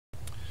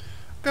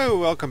Okay,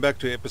 welcome back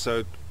to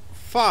episode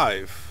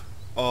 5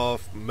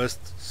 of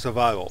Mist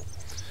Survival.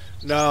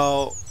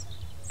 Now,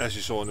 as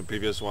you saw in the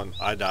previous one,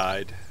 I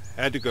died.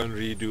 Had to go and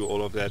redo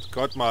all of that.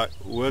 Got my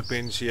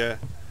workbench here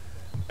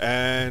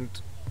and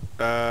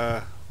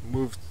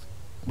moved,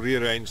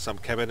 rearranged some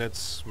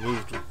cabinets,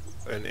 moved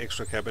an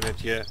extra cabinet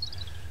here.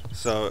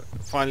 So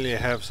finally I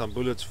have some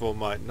bullets for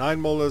my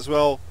 9mm as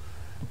well.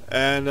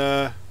 And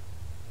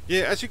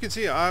yeah, as you can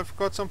see, I've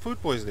got some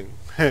food poisoning.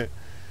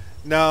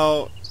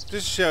 Now, just to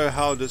show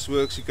how this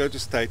works, you go to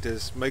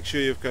status, make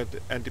sure you've got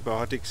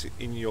antibiotics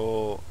in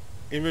your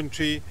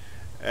inventory,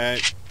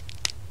 and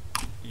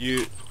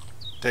you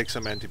take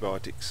some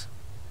antibiotics.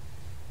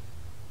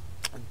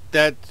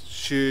 That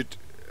should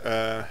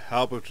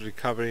help with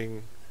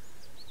recovering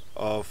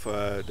of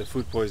the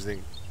food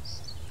poisoning.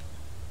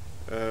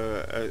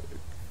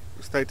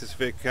 Status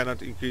effect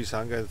cannot increase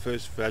hunger. The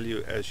first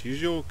value as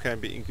usual can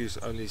be increased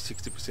only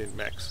 60%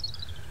 max.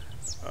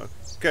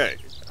 Okay,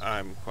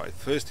 I'm quite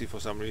thirsty for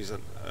some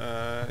reason.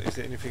 Is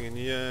there anything in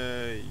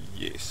here?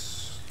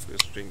 Yes.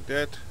 Let's drink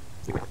that.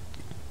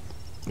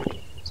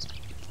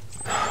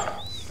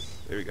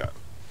 There we go.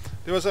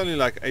 There was only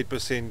like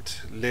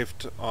 8%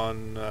 left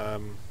on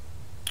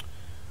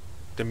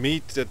the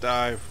meat that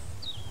I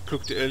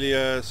cooked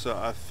earlier, so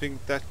I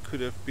think that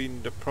could have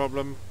been the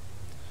problem.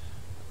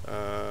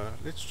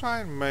 Let's try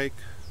and make...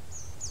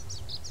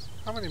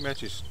 how many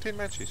matches? 10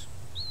 matches.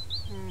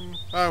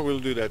 I will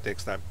do that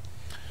next time.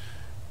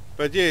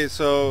 But yeah,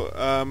 so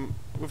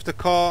with the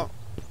car,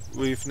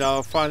 we've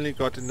now finally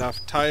got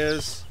enough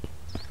tires,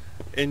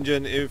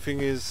 engine,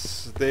 everything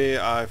is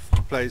there. I've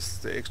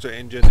placed the extra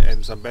engine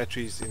and some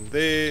batteries in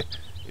there,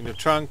 in the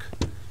trunk.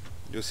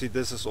 You'll see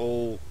this is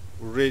all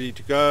ready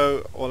to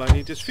go. All I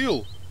need is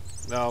fuel.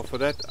 Now for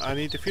that I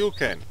need a fuel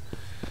can.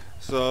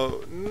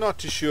 So not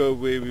too sure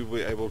where we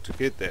were able to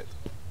get that.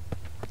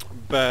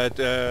 But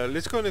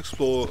let's go and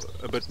explore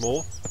a bit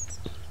more.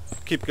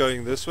 Keep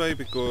going this way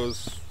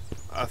because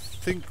I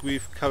think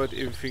we've covered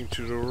everything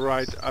to the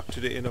right up to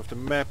the end of the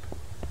map.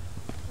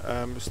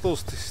 Still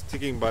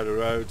sticking by the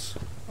roads.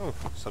 Oh,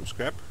 some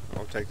scrap.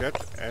 I'll take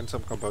that. And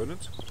some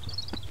components.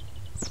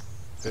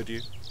 Heard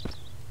you.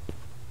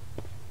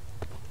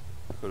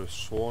 Could have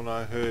sworn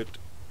I heard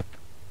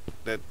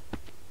that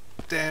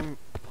damn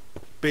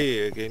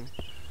bear again.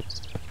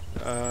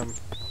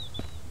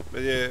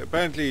 But yeah,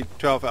 apparently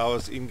 12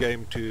 hours in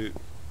game to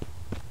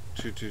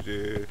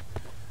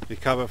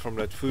recover from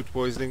that food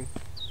poisoning.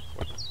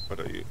 What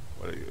are you?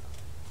 What are you?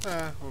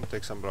 I'll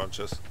take some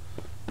branches.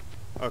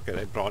 Okay,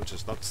 they're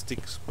branches, not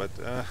sticks, but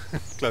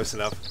close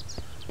enough.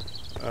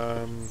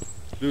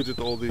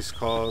 Looted all these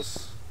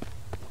cars.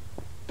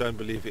 Don't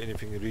believe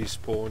anything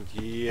respawned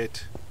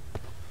yet.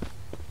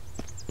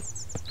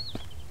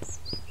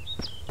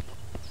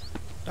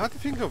 Now to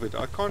think of it,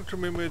 I can't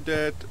remember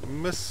that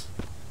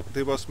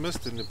there was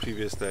mist in the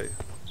previous day.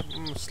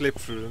 Slept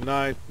through the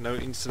night, no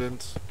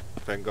incidents,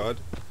 thank God.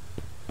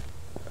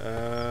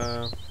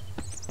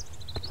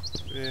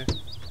 Yeah.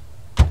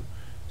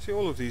 See,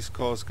 all of these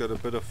cars got a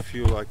bit of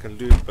fuel I can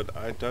loot, but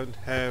I don't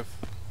have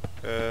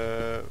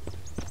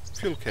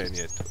fuel can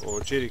yet,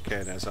 or jerry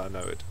can as I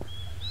know it.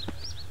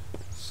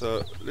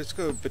 So let's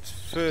go a bit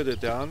further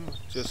down,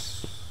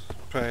 just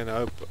pray and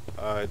hope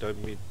I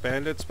don't meet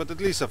bandits, but at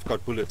least I've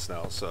got bullets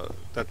now, so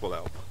that will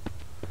help.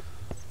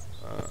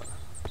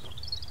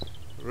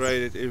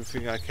 Raided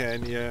everything I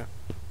can here.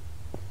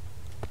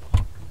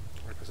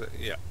 Like I said,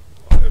 yeah,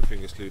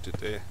 everything is looted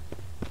there.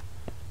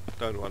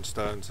 Don't want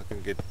stones, I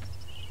can get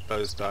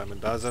those diamond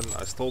dozen.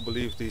 I still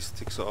believe these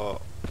sticks are,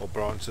 or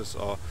branches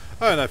are...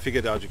 oh, and I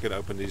figured out you can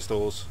open these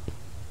doors.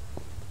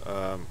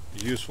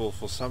 Useful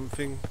for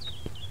something.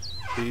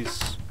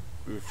 These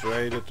we've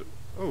raided...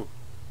 oh,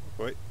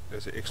 wait,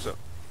 there's an extra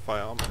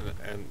firearm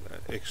and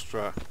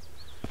extra...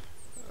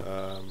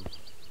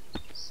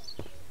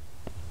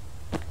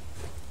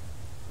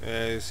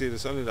 you see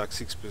there's only like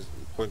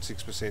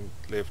 6.6%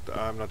 left.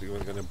 I'm not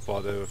even going to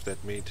bother with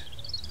that meat.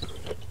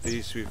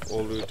 These we've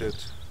all looted.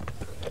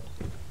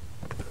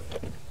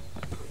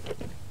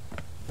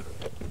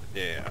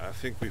 Yeah, I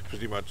think we've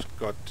pretty much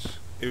got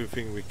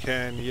everything we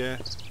can here.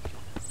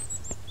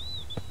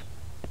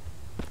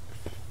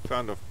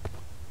 Found a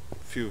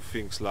few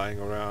things lying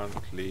around,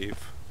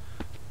 leave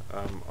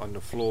on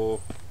the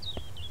floor.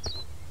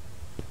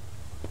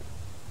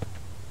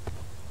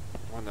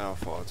 I wonder how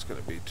far it's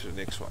going to be to the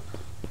next one.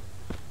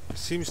 There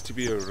seems to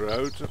be a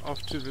road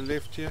off to the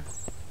left here.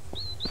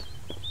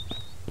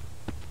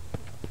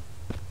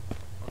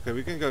 Okay,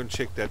 we can go and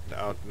check that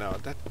out now.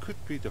 That could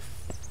be the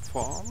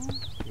farm?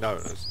 No,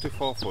 it's too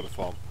far for the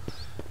farm.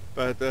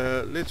 But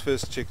let's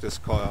first check this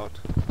car out.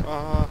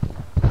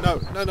 No.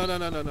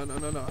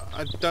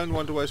 I don't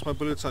want to waste my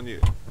bullets on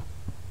you.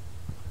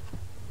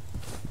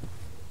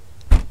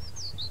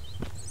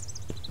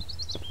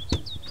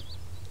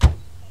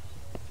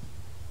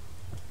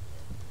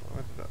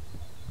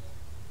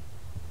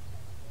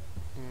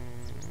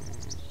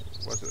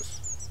 What's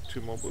this?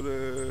 2 more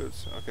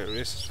bullets. Okay, the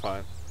rest is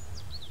fine.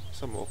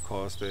 Some more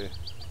cars there.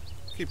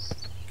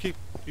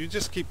 You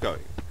just keep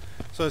going.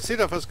 So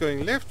instead of us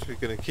going left, we're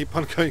going to keep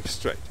on going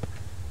straight.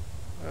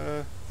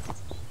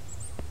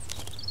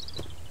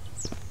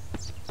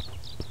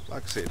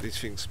 Like I said, these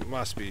things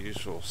must be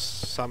used for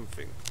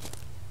something.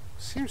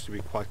 Seems to be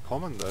quite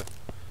common though.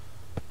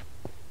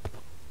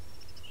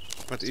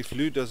 But if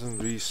loot doesn't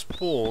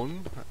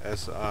respawn,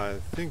 as I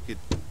think it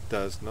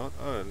does not...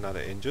 Oh,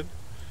 another engine.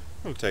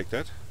 We'll take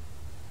that.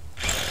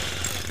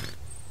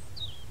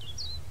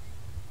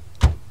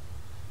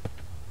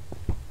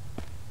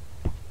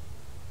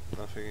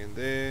 Nothing in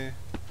there.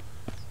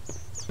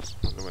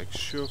 I'm gonna make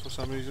sure for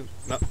some reason.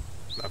 No,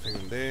 nothing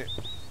in there.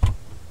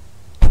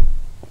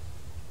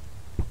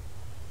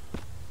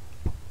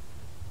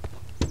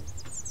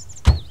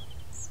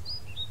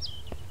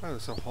 Oh,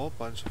 there's a whole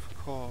bunch of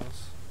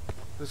cars.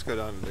 Let's go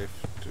down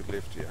left to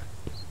left here.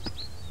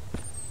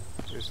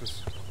 Where's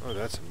this? Oh,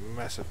 that's a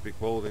massive big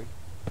building.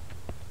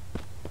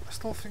 I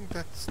still think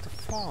that's the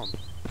farm.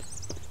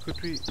 Could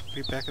we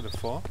be back at the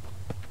farm?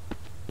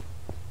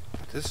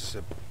 But this is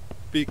a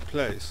big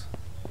place.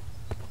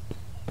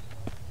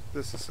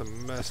 This is a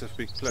massive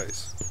big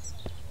place.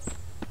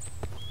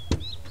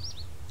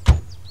 I'm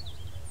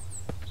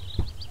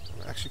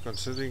actually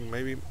considering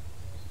maybe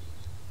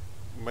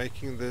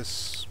making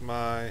this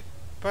my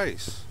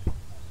base.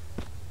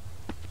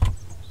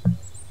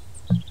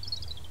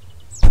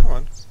 Come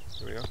on,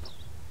 here we go.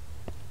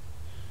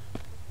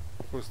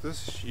 Of course,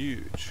 this is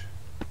huge.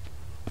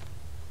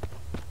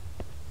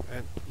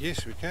 And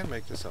yes, we can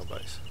make this our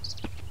base.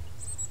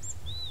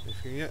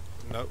 Anything yet?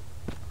 No.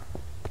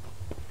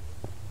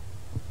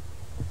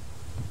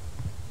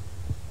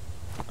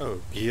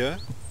 Oh, gear.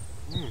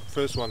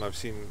 First one I've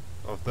seen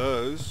of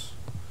those.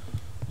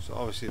 So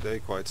obviously they're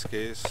quite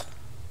scarce.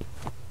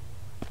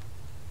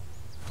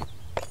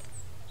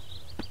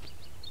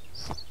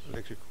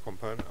 Electrical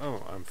component.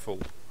 Oh, I'm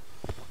full.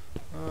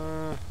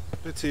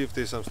 Let's see if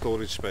there's some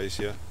storage space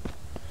here.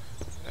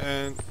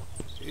 And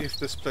if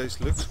this place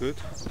looks good.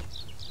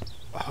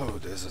 Oh,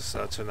 this is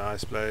such a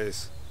nice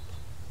place.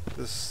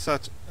 This is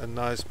such a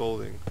nice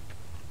building.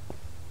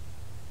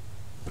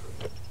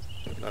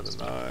 Another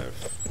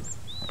knife.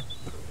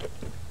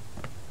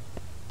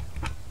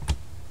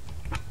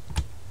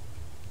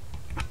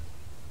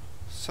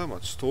 So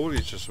much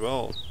storage as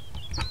well.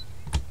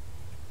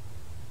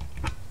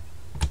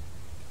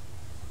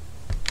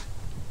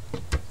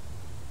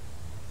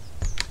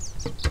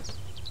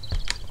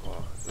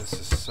 Oh, this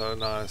is so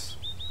nice.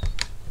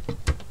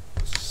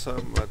 So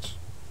much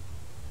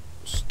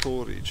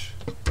storage.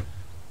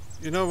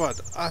 You know what?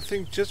 I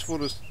think just for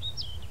the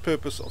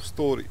purpose of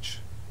storage,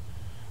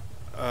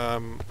 I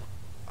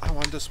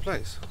want this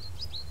place.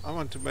 I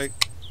want to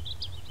make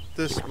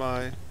this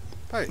my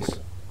base.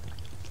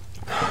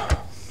 I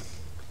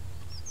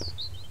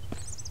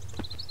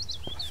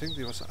think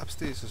there was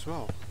upstairs as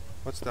well.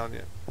 What's down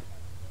here?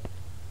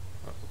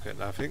 Oh, okay,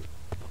 nothing.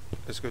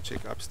 Let's go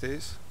check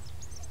upstairs.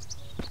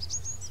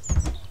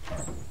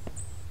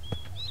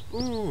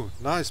 Ooh,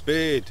 nice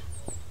bed.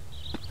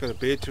 Got a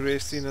bed to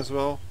rest in as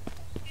well.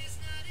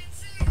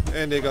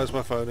 And there goes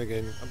my phone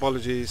again.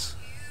 Apologies.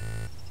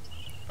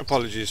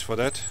 Apologies for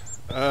that.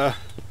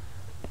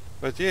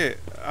 But yeah,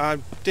 I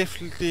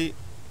definitely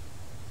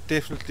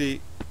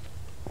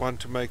want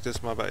to make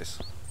this my base.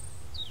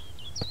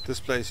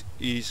 This place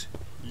is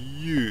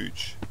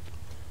huge.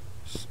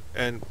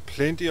 And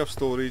plenty of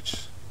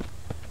storage.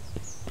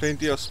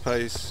 Plenty of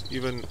space.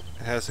 Even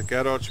has a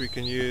garage we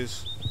can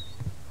use.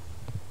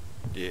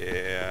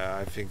 Yeah,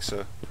 I think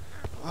so.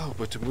 Oh,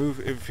 but to move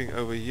everything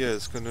over here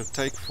is going to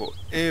take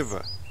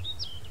forever.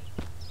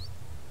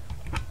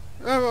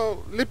 Oh,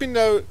 well, let me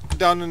know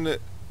down in the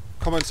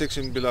comment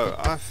section below.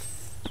 I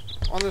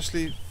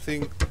honestly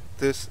think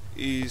this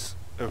is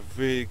a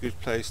very good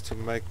place to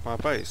make my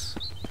base.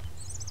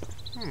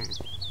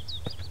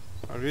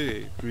 I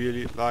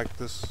really like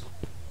this.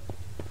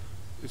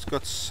 It's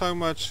got so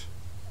much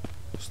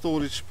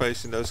storage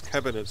space in those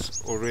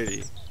cabinets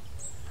already.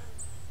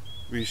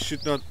 We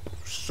should not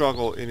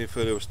struggle any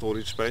further with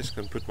storage space.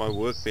 Can put my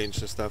workbench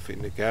and stuff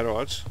in the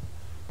garage,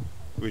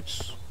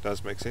 which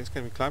does make sense.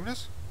 Can we climb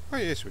this? Oh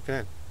yes, we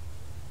can.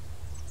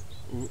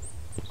 Ooh.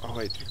 Oh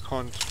wait, you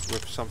can't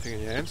with something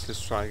in your hands.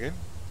 Let's try again.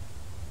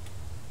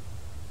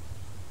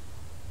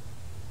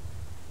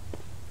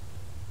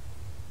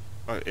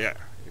 Oh yeah,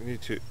 you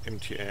need to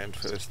empty your hand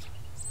first.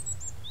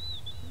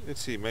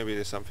 Let's see, maybe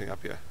there's something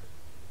up here.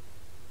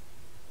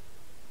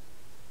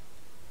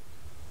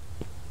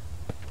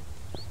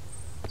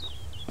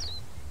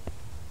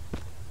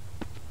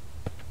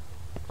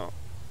 Oh,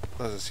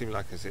 doesn't seem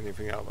like there's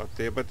anything up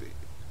there, but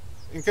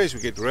in case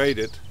we get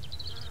raided,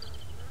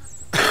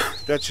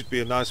 that should be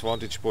a nice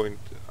vantage point.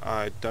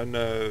 I don't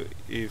know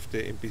if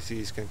the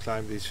NPCs can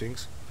climb these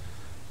things.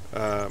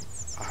 I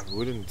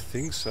wouldn't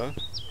think so.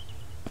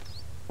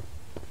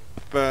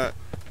 But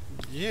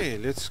yeah,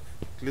 let's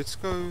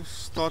go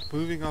start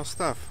moving our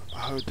stuff.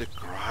 Oh, the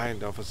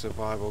grind of a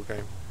survival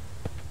game.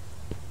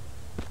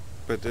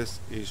 But this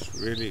is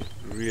really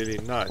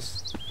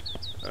nice.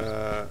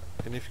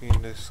 Anything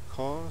in this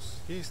cars?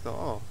 Yes, there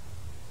are.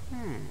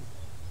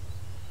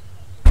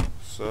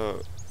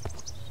 So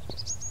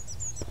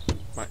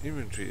my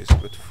inventory is a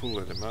bit full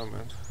at the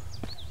moment.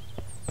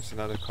 There's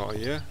another car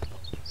here.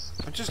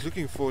 I'm just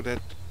looking for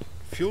that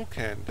fuel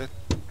can. That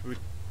would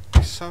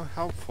be so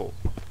helpful.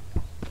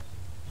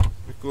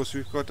 Because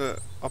we've got a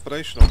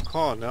operational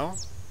car now.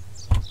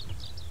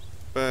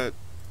 But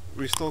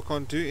we still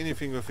can't do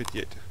anything with it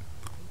yet.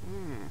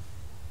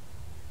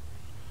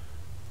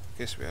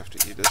 Guess we have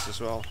to eat this as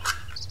well.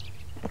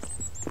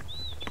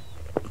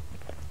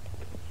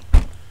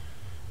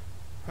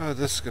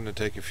 This is gonna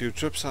take a few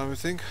trips, I would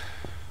think.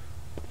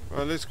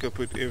 Well, let's go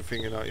put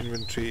everything in our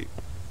inventory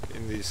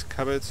in these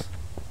cupboards.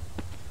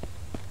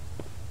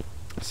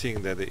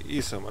 Seeing that there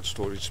is so much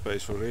storage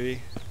space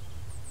already.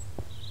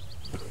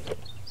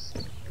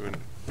 Even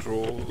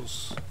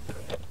drawers.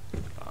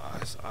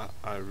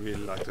 I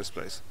really like this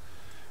place.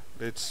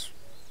 Let's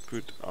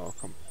put our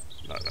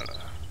no.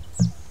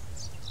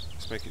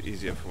 Let's make it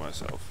easier for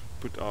myself.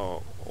 Put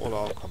all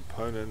our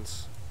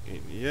components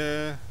in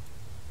here.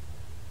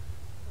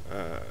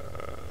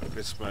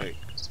 Let's make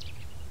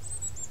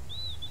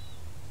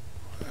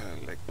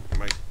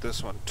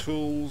this one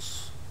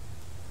tools.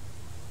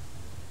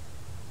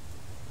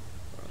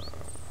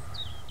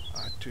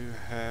 I do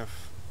have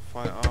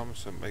firearms,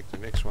 so make the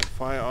next one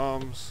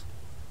firearms.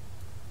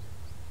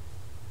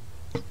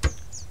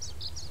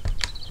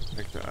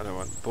 Make the other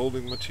one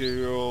building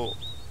material.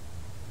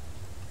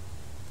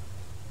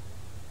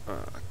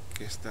 I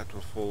guess that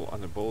will fall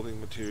under building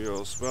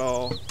material as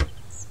well.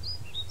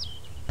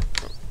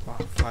 Oh,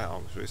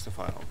 firearms, where's the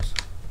firearms?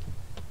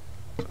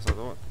 That's not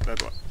the one,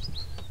 that one.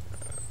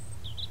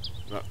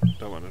 No,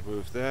 don't want to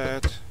move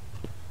that.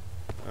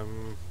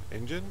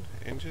 Engine.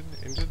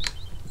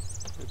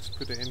 Let's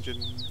put the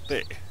engine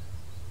there.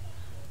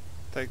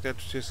 Take that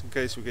just in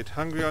case we get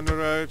hungry on the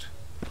road.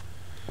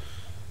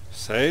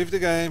 Save the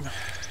game.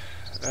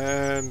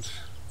 And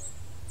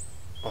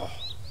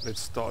let's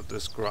start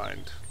this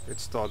grind.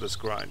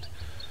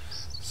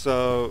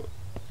 So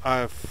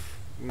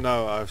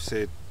I've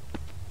said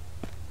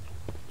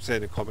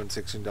in the comment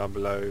section down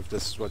below if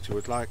this is what you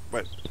would like,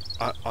 but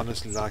I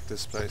honestly like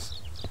this place.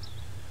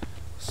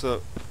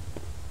 So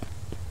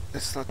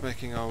let's start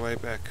making our way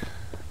back.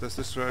 Does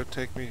this road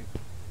take me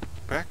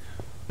back?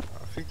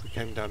 I think we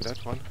came down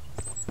that one.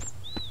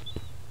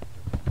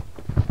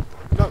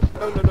 No.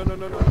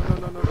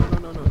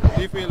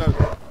 Leave me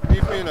alone.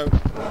 Leave me alone.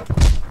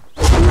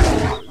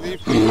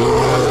 Leave me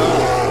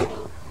alone.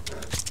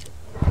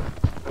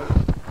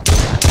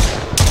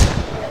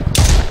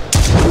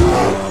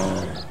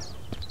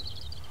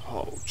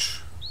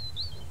 Ouch.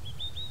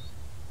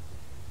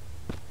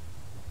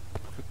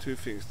 For two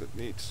things that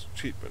needs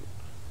treatment.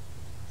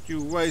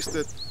 You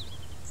wasted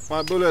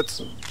my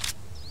bullets.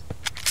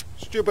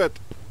 Stupid.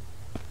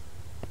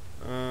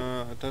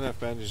 I don't have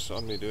bandages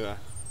on me, do I?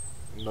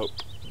 Nope.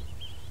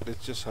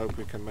 Let's just hope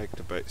we can make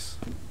the base.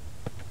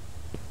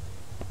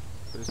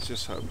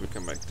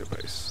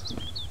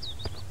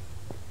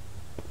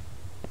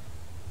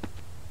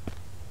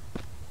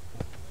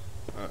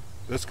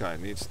 This guy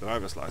needs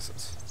driver's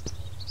license.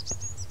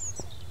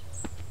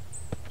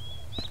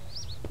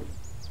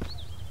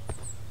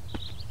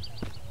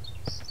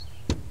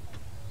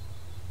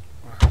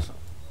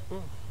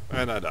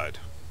 And I died.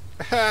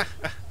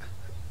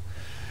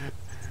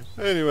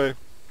 Anyway,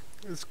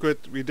 it's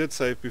good. We did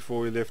save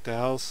before we left the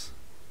house,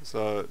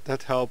 so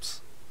that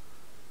helps.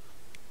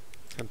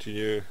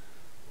 Continue.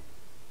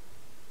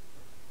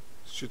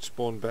 Should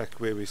spawn back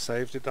where we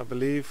saved it, I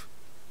believe.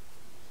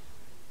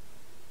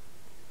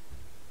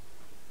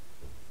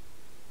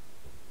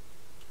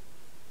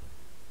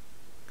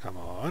 Come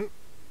on.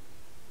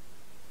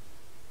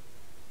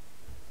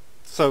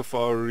 So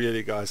far,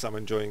 really, guys, I'm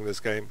enjoying this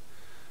game.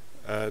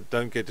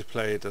 Don't get to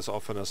play it as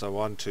often as I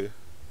want to.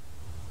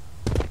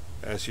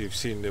 As you've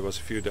seen, there was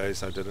a few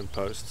days I didn't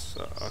post.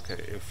 So,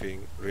 okay,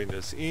 everything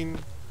renders in.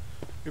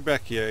 We're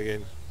back here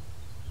again.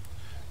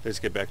 Let's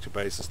get back to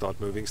base and start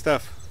moving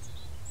stuff.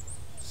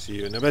 See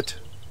you in a bit.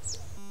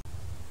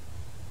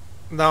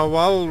 Now,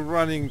 while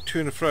running to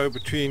and fro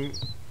between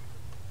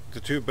the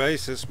two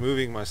bases,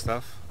 moving my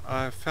stuff,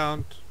 I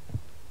found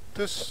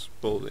this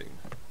building.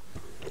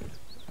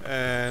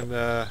 And,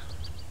 oh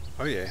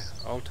yeah,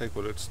 I'll take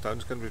bullets.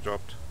 Stones can be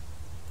dropped.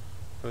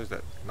 What is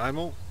that? 9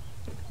 more?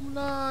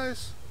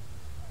 Nice!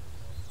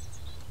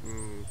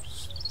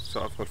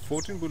 So I've got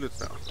 14 bullets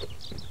now.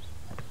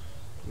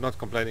 Not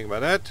complaining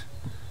about that.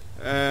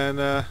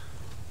 And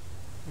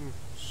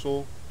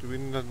saw. Do we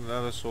need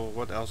another saw?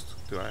 What else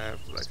do I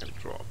have that I can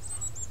drop?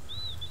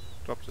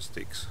 Drop the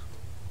sticks.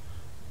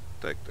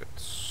 Take that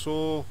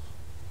saw.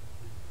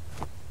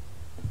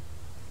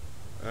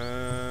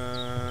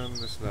 And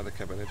there's another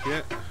cabinet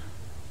here.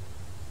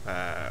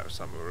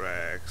 Some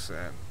racks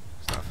and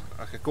stuff.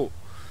 Okay, cool.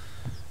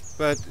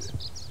 But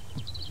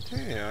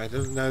yeah, I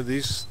didn't know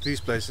these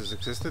places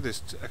existed.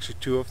 There's actually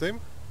 2 of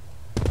them.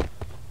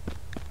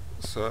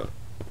 So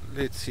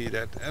let's see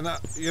that. And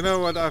you know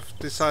what? I've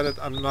decided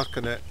I'm not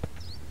gonna.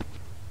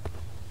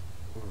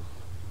 Ooh,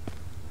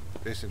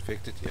 there's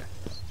infected here.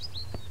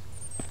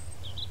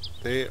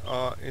 They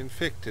are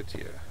infected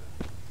here.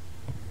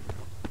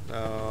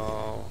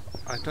 Now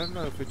I don't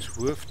know if it's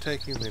worth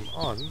taking them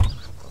on.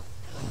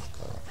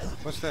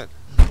 What's that?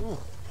 Ooh.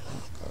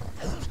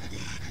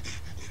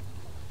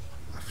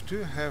 I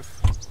do have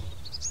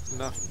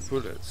enough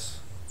bullets.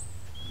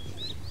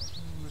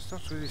 It's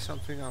not really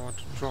something I want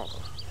to drop.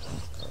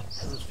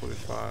 That's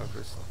 45.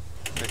 Let's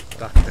take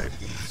duct tape.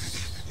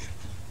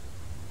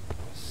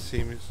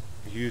 Seems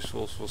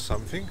useful for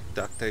something.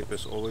 Duct tape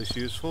is always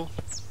useful.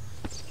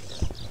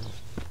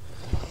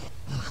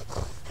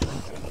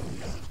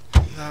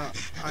 Now,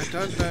 I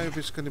don't know if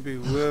it's going to be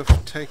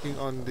worth taking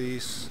on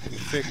these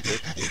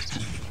infected.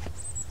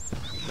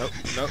 Nope,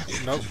 nope,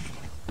 nope.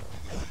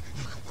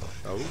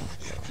 No.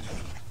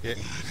 Yeah,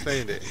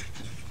 stay in there.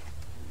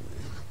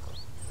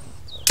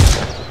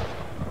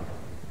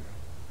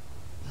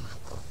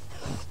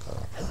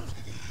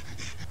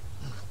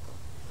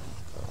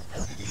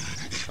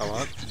 Come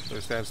on, go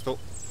stand still.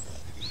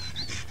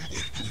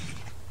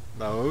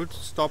 No,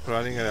 stop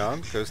running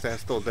around, go stand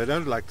still. They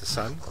don't like the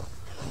sun.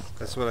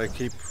 That's what I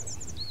keep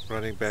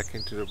running back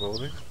into the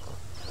building.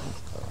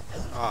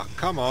 Ah,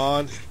 come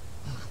on.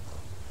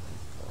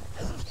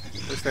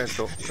 Go stand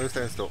still, go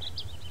stand still.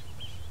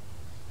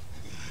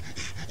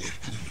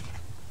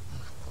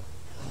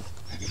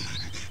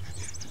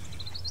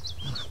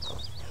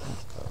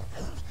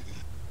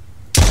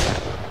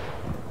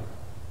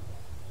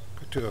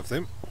 Got 2 of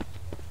them.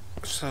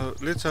 So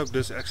let's hope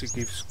this actually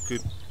gives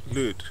good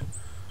loot.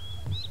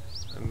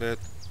 And that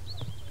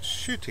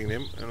shooting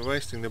them and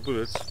wasting the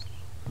bullets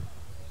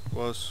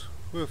was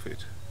worth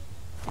it.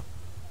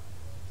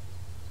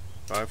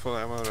 Rifle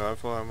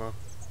ammo,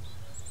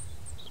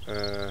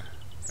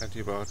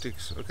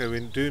 antibiotics. Okay, we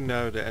do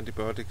know the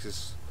antibiotics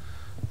is...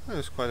 Oh,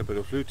 there's quite a bit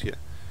of loot here.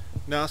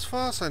 Now, as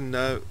far as I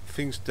know,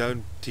 things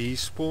don't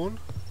despawn.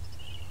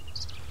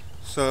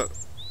 So,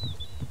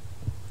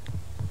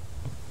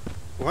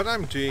 what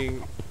I'm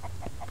doing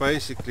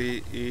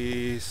basically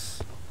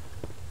is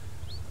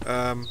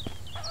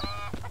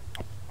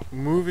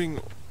moving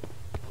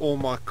all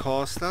my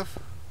car stuff,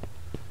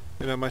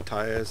 you know, my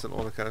tires and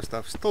all that kind of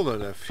stuff. Still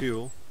don't have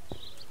fuel,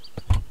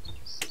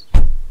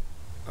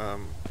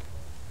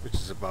 which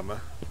is a bummer.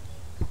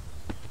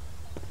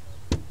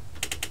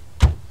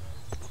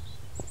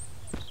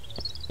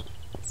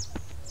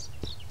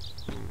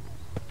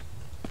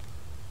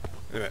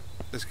 Anyway,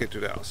 let's get to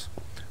the house.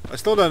 I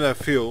still don't have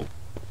fuel,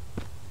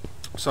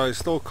 so I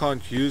still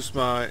can't use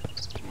my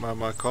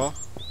car,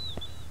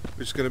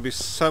 which is going to be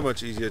so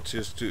much easier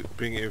just to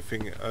bring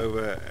everything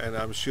over, and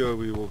I'm sure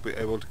we will be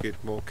able to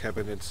get more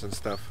cabinets and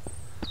stuff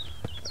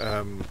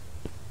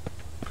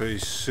pretty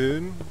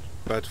soon.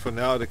 But for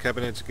now, the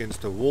cabinets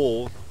against the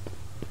wall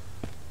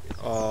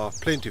are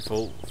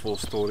plentiful for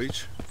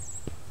storage.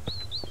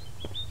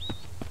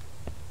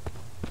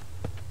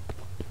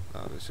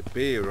 Now there's a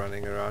bear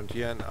running around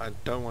here, and I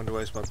don't want to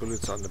waste my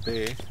bullets on the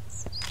bear.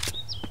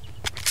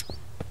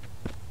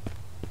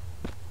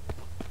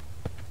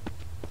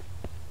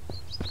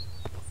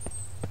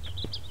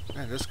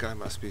 Man, this guy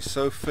must be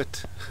so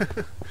fit.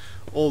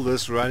 All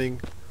this running.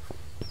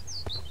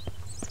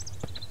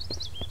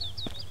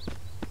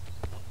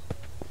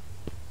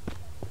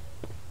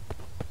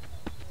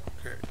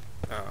 Okay,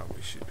 now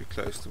we should be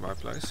close to my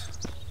place.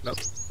 Nope,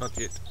 not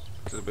yet.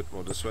 A little bit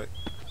more this way.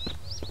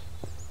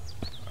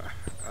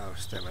 Our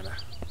stamina.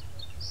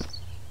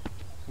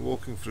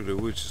 Walking through the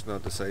woods is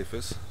not the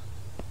safest.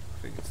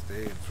 I think it's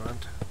there in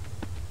front.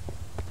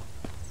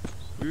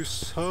 It would be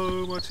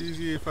so much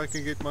easier if I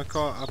can get my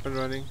car up and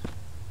running.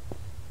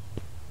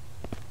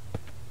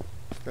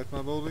 Is that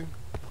my building?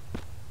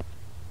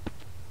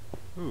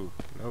 Ooh,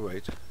 no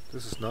wait,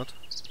 this is not.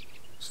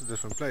 It's a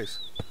different place.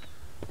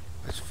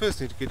 I first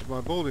need to get to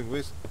my building.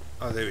 Where's...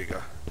 Oh, there we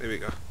go, there we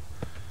go.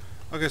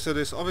 Okay, so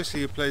there's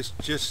obviously a place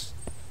just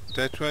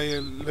that way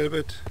a little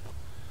bit.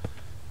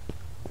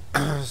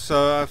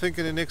 So I think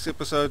in the next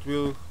episode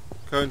we'll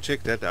go and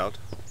check that out.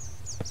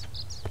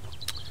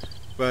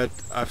 But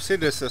I've set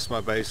this as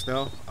my base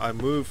now. I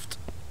moved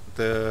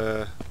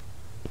the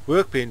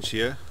workbench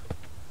here,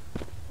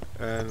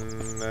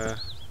 and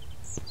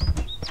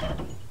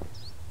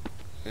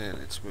yeah,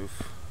 let's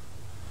move.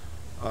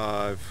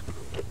 I've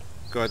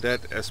got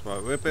that as my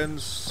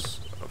weapons.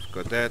 I've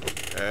got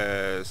that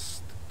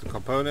as the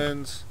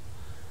components.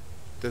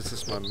 This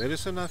is my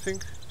medicine, I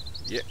think.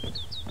 Yeah.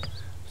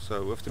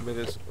 So with the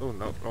medicine, oh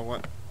no, wrong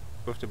one.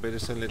 With the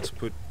medicine, let's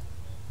put,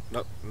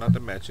 no, not the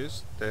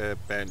matches, the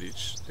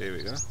bandage. There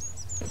we go.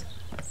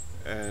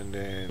 And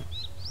then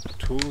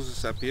tools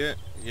is up here.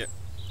 Yeah.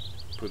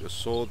 Put a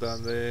saw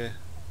down there.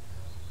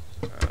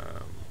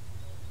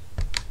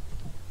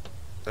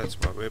 That's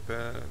my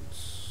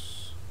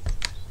weapons.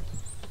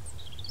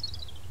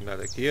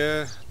 Another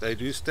gear. They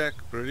do stack.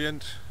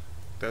 Brilliant.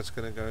 That's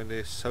gonna go in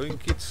there. Sewing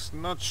kits.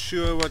 Not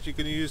sure what you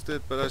can use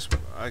that, but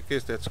I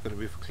guess that's gonna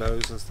be for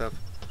clothes and stuff.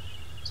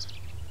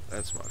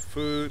 That's my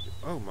food.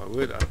 Oh my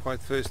word, I'm quite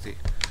thirsty.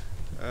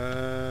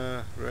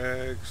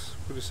 Rags.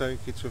 Put the sewing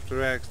kits with the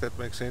rags. That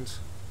makes sense.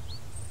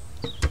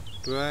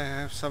 Do I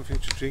have something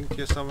to drink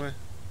here somewhere?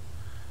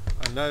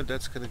 I know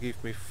that's gonna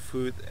give me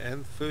food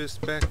and thirst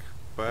back.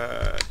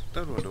 but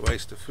don't want to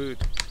waste the food.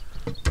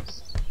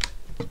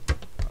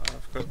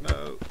 I've got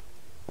no...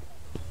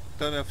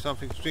 don't have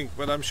something to drink,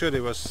 but I'm sure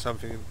there was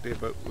something there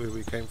but where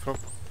we came from.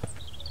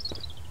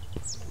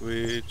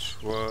 Which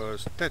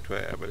was that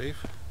way, I believe.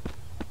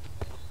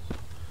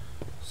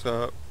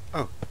 So...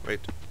 oh, wait.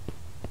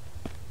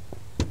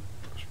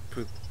 Let's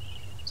put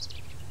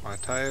my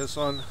tires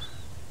on.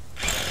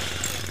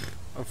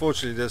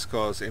 Unfortunately this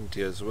car is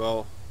empty as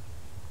well.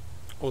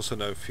 Also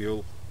no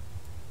fuel.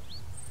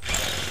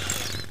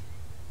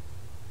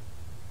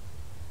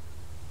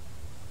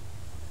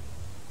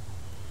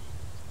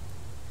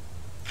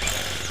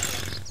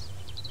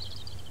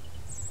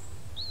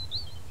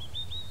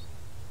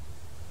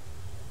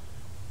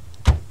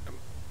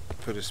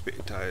 Put the spare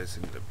tires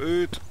in the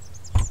boot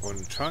or in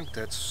the trunk.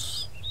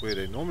 That's where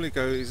they normally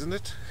go, isn't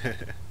it?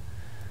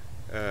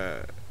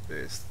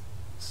 There's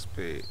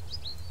spare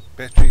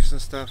batteries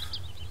and stuff.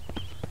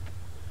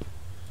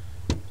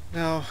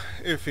 Now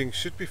everything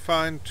should be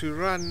fine to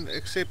run,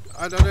 except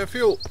I don't have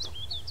fuel.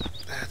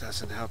 That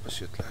doesn't help a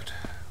shitload.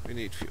 We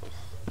need fuel.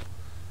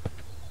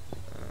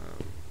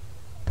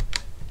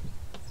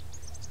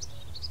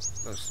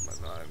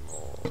 That's my 9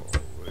 more.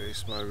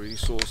 Where's my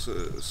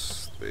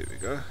resources? There we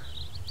go.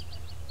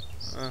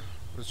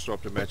 Let's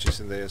drop the matches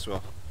in there as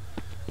well.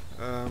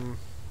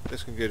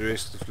 Let's go get the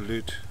rest of the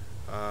loot.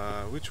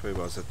 Which way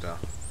was it now?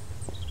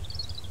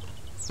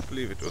 I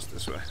believe it was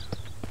this way.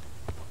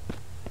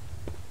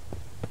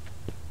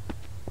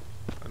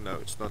 Oh, no,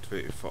 it's not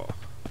very far.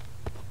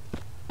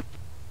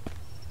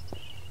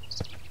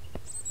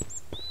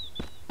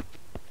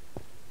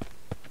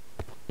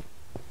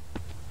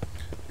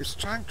 It's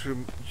trying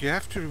to... you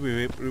have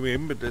to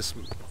remember this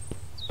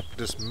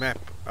map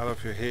out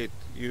of your head.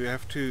 You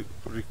have to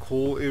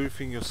recall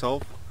everything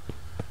yourself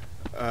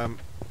to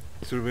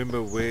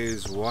remember where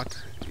is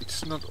what.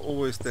 It's not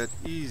always that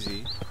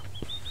easy.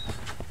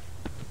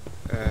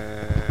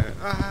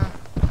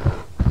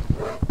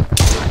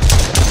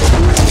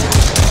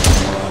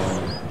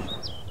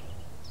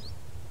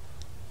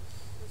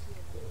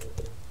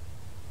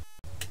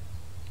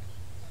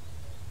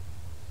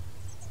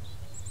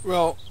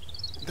 Well,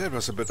 that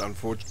was a bit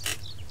unfortunate.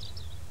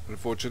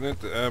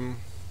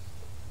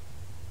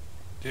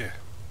 Yeah,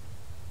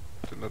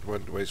 did not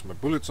want to waste my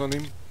bullets on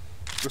him,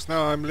 because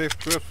now I'm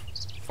left with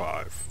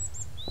 5.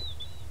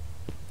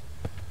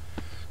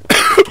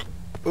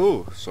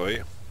 Oh,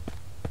 sorry.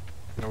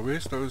 Now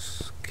where's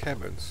those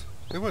cabins?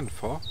 They weren't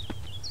far.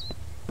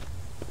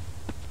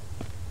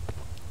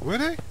 Were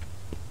they?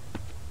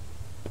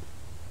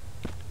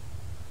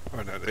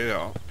 Oh no, they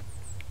are.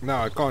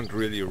 Now I can't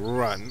really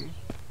run,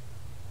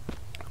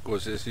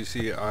 because as you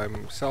see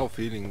I'm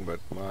self-healing, but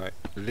my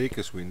leg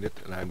is winded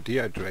and I'm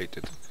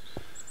dehydrated.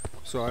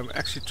 So I'm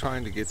actually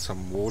trying to get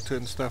some water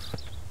and stuff.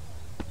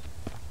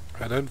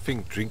 I don't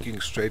think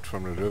drinking straight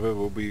from the river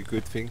will be a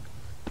good thing,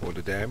 or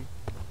the dam.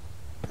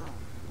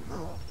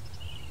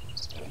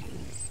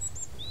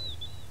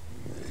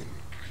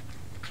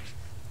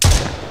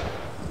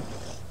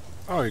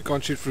 Oh, you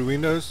can't shoot through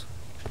windows?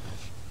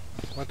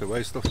 What a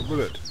waste of a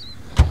bullet.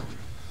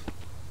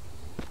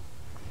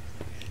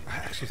 I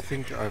actually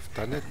think I've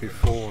done it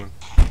before.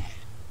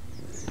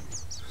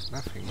 There's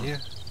nothing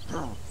here.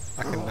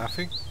 Like a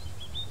nothing.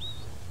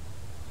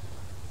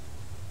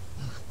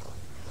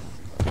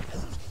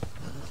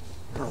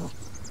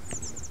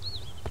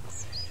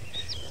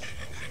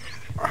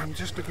 I'm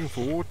just looking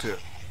for water.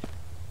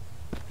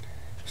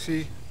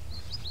 See,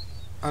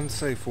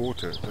 unsafe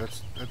water.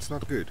 That's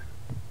not good.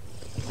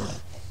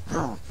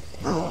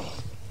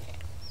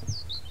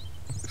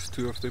 There's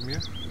 2 of them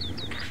here.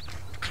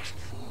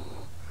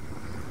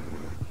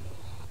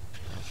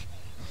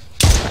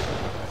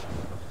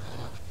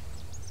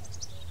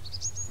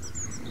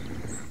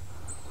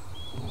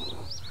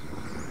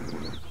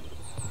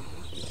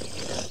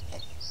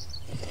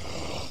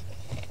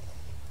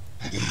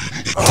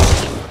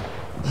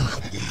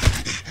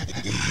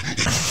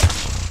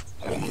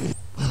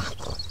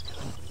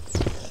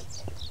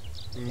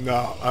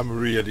 No, I'm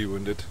really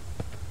wounded.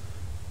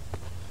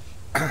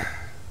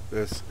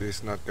 This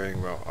is not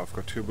going well. I've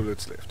got 2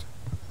 bullets left.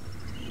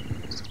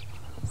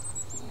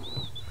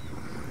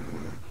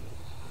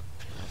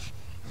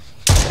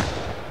 I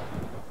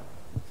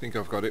think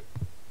I've got it.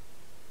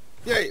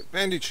 Yay!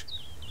 Bandage!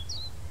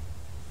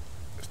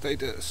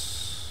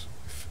 Status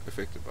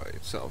affected by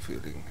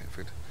self-healing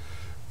effect.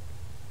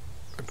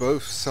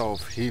 Both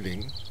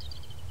self-healing.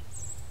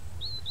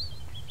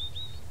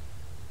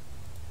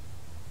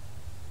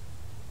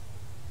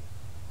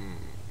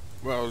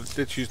 Well,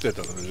 let's use that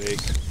on the leg.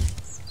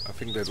 I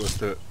think that was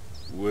the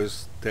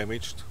worst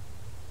damaged.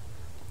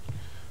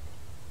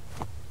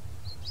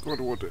 Got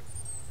water.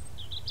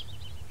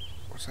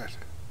 What's that?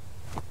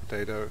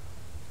 Potato.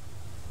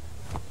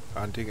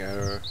 Hunting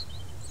arrow.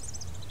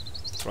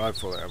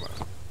 Rifle ammo.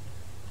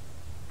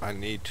 I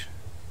need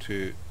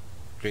to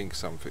drink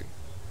something.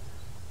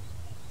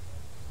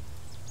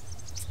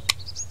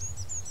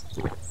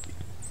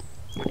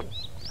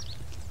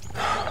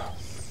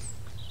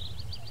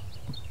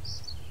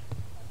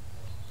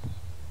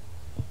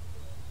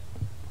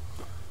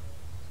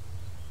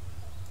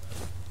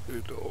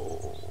 it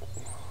all.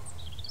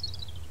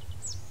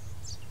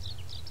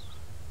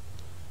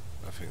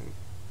 Nothing.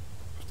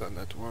 I've done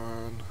that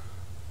one.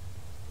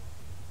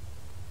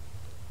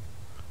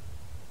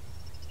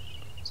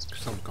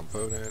 Some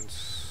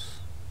components.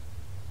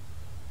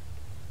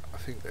 I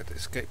think that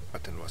escape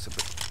button was a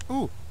bit...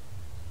 Ooh!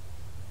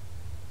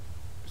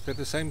 Is that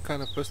the same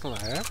kind of pistol I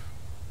have?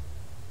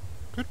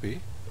 Could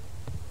be.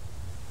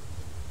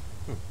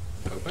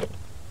 Open.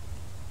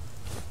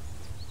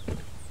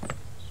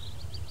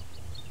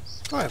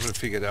 I haven't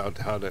figured out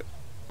how the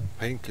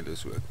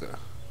painkillers work though.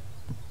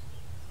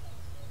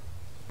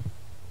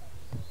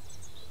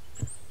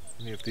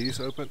 Any of these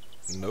open?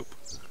 Nope.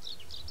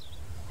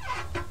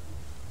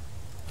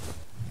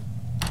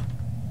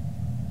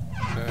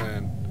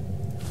 And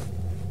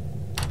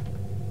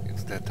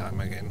it's that time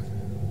again.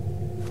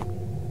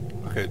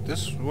 Okay,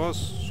 this was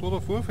sort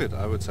of worth it,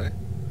 I would say.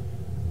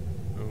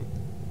 Oh,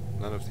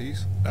 none of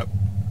these? Nope,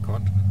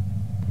 can't.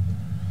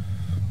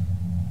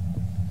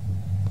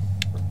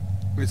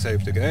 We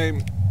save the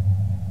game.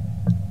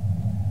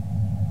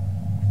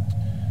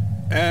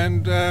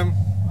 And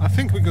I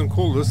think we can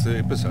call this the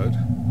episode.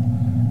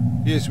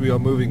 Yes, we are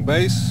moving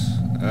base,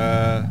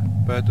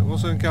 but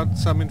also encountered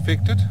some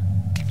infected.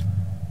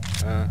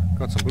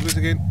 Got some bullets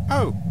again.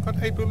 Oh,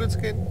 got 8 bullets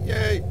again.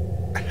 Yay!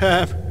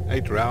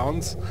 8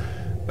 rounds.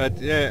 But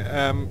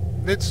yeah,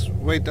 let's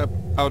wait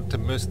out the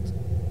mist.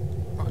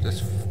 Oh,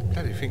 this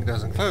bloody thing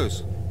doesn't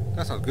close.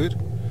 That's not good.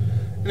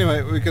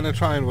 Anyway, we're gonna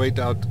try and wait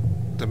out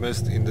the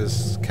mist in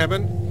this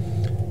cabin.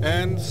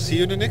 And see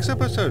you in the next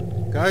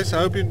episode. Guys,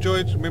 I hope you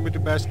enjoyed. Remember to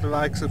bash the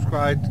like,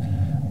 subscribe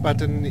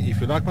button if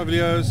you like my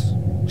videos.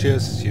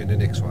 Cheers, see you in the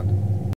next one.